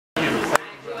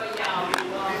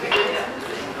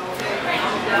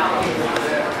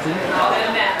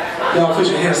Y'all put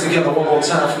your hands together one more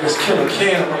time for Miss Killa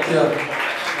Cam up there.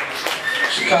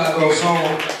 Chicago's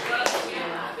home.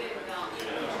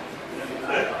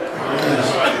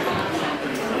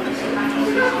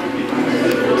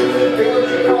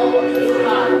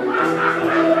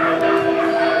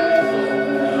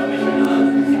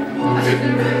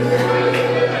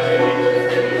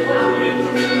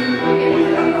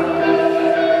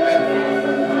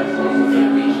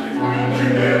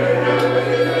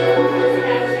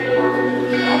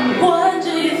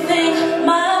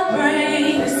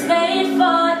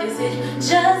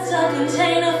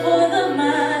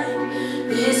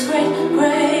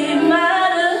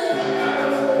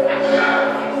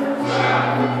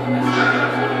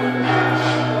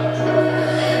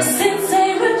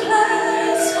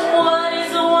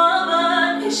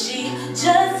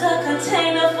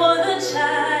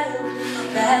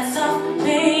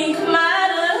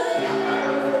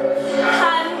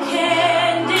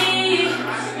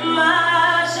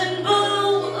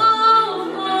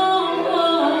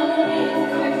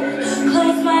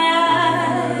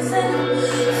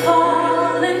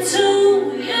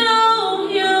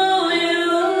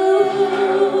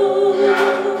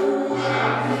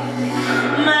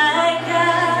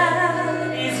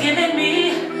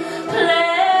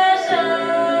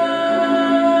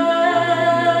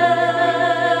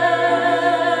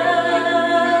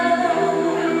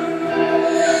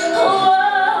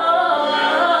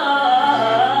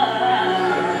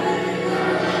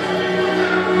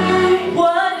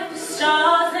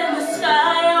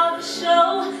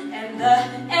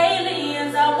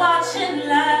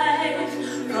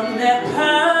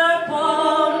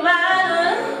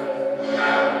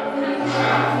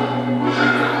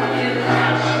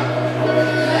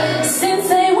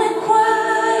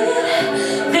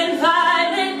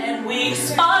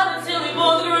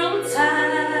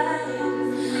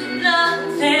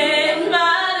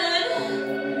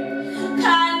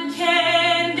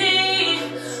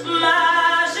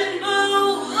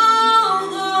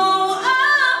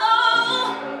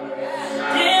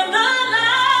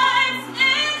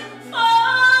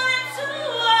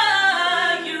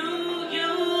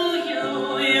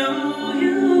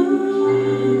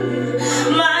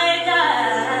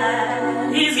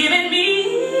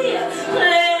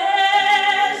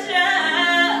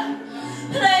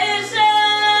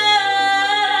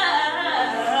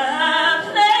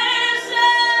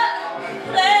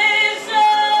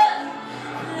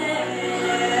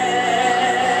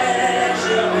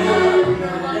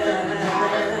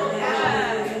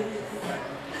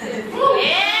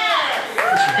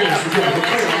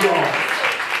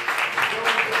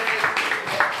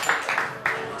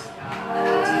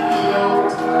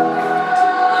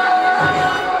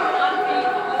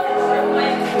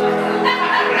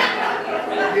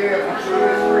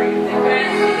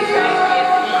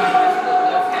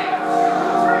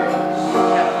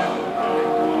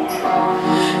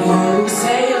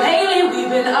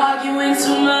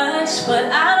 But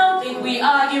I don't think we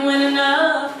arguing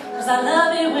enough, 'cause I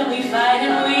love it when we fight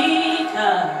and we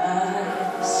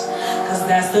cuss, 'cause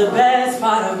that's the best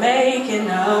part of making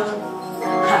up.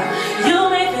 You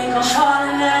may think I'm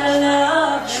falling out of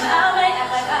love, and I may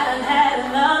act like I done had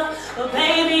enough, but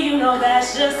baby, you know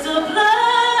that's just a bluff,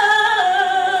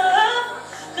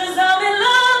 'cause I'm in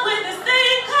love with this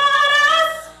thing called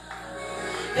us.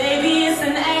 Baby, it's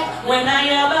an act when I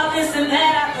yell about this and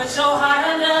that. I put your heart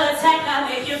under attack. I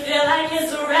make you feel like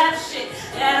it's a rap shit.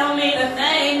 That don't mean a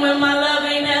thing when my love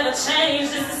ain't never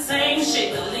changed. It's the same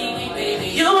shit. Believe me, baby,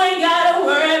 you ain't gotta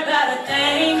worry about a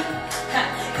thing,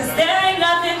 'cause there ain't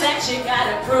nothing that you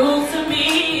gotta prove to me.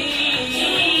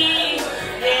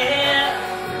 Yeah,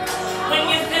 when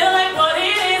you feel like what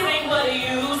it is ain't what it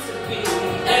used to be,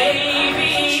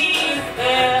 baby.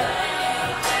 Yeah.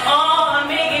 Oh, I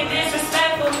make it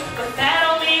disrespectful, but that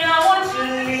don't mean I want you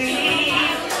to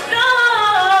leave. No,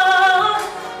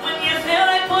 when you feel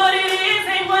like what it is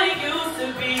ain't what it used to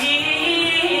be.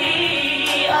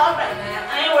 Alright, man,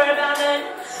 I ain't worried about nothing,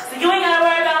 so you ain't gotta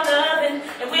worry about nothing,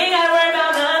 and we ain't gotta worry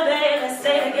about nothing. Let's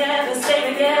stay together, stay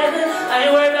together. I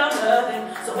ain't worried about nothing,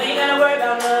 so we ain't gotta worry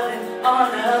about nothing, oh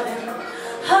nothing.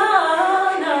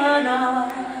 Oh, no, no.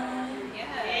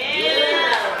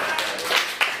 Yeah.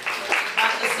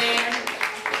 Dr. Sam.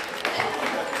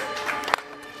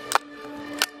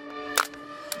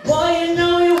 Boy, you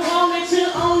know you want me to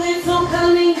own it, so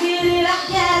come and get it. I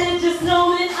got it, just know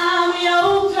that I'm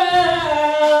your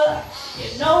girl. You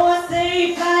know I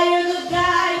say fire the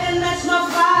guy, and that's my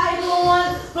pride, the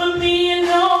one for me and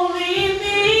only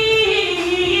me.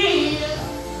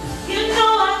 You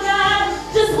know I got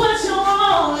just what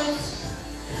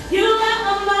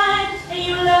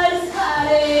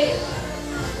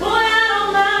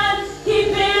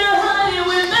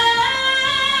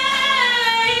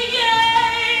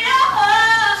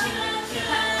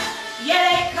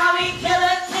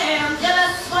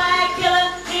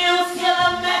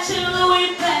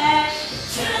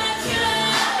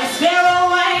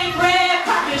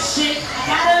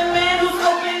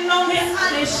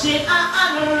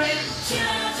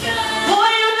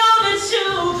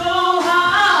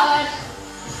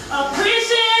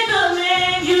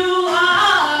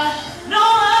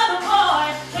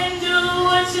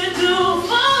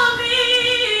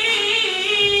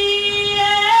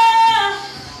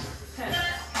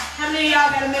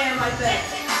man like that.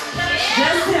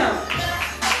 Just him.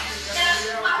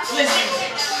 Listen.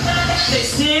 They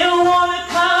still wanna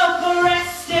cover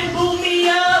rest and boot me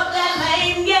up. That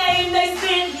lame game they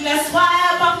spin. That's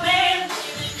why my man,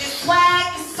 his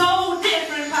swag is so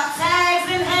different. Pop tags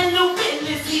and handle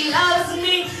business. He loves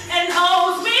me and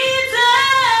holds me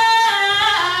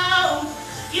down.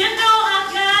 You know I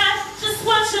got just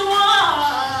what you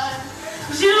want.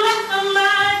 'Cause you got my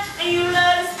mind and you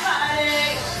love this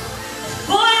body.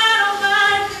 Boy, I don't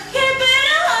mind keeping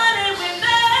it honey with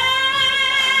me.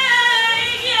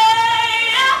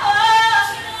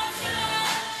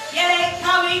 Yeah, they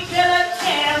call me Killa,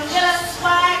 Cam, Killa,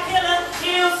 Swag, Killa,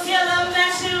 Heels, Killa,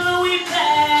 matching Louis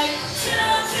bag.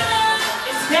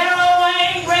 It's barrel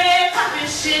ain't red, poppin'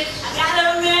 shit. I got a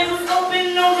man who's open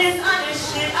on his honest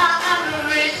shit. I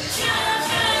honor it.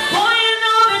 Boy, you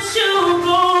know that you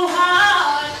go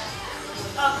hard.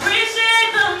 Appreciate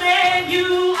the man you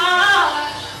are.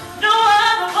 No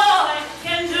other boy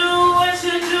can do what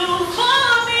you do for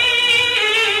me.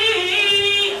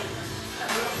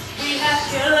 We have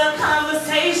killer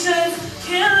conversations,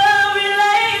 killer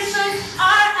relations.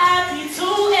 Are happy to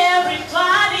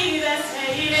everybody that's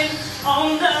hating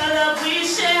on the love we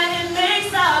share. It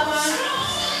makes our bond.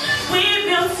 We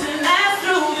built to last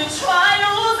through the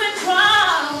trials and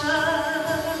drama.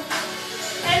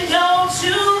 And don't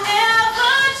you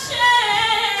ever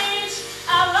change.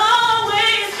 I'll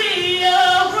always be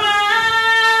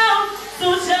around. So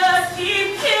just keep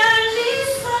killing me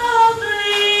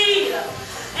softly,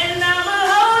 and I'ma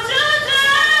hold you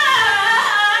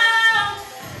down.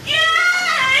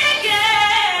 Yeah,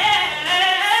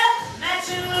 yeah.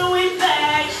 Matching Louis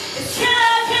bag. It's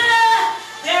Killa, Killa.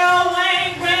 They're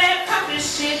Wayne, red carpet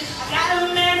shit. I got a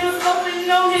man who's open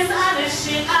on his honest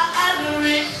shit. I honor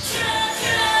it.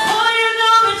 Boy, you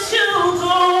know that you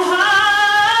go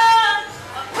hard.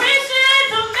 Appreciate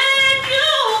the man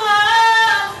you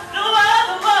are. No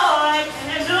other boy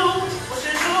can do what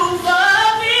you do for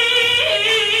me.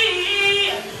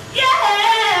 Yeah.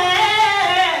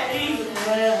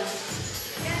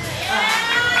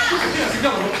 Put your hands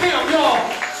together, Cam, y'all.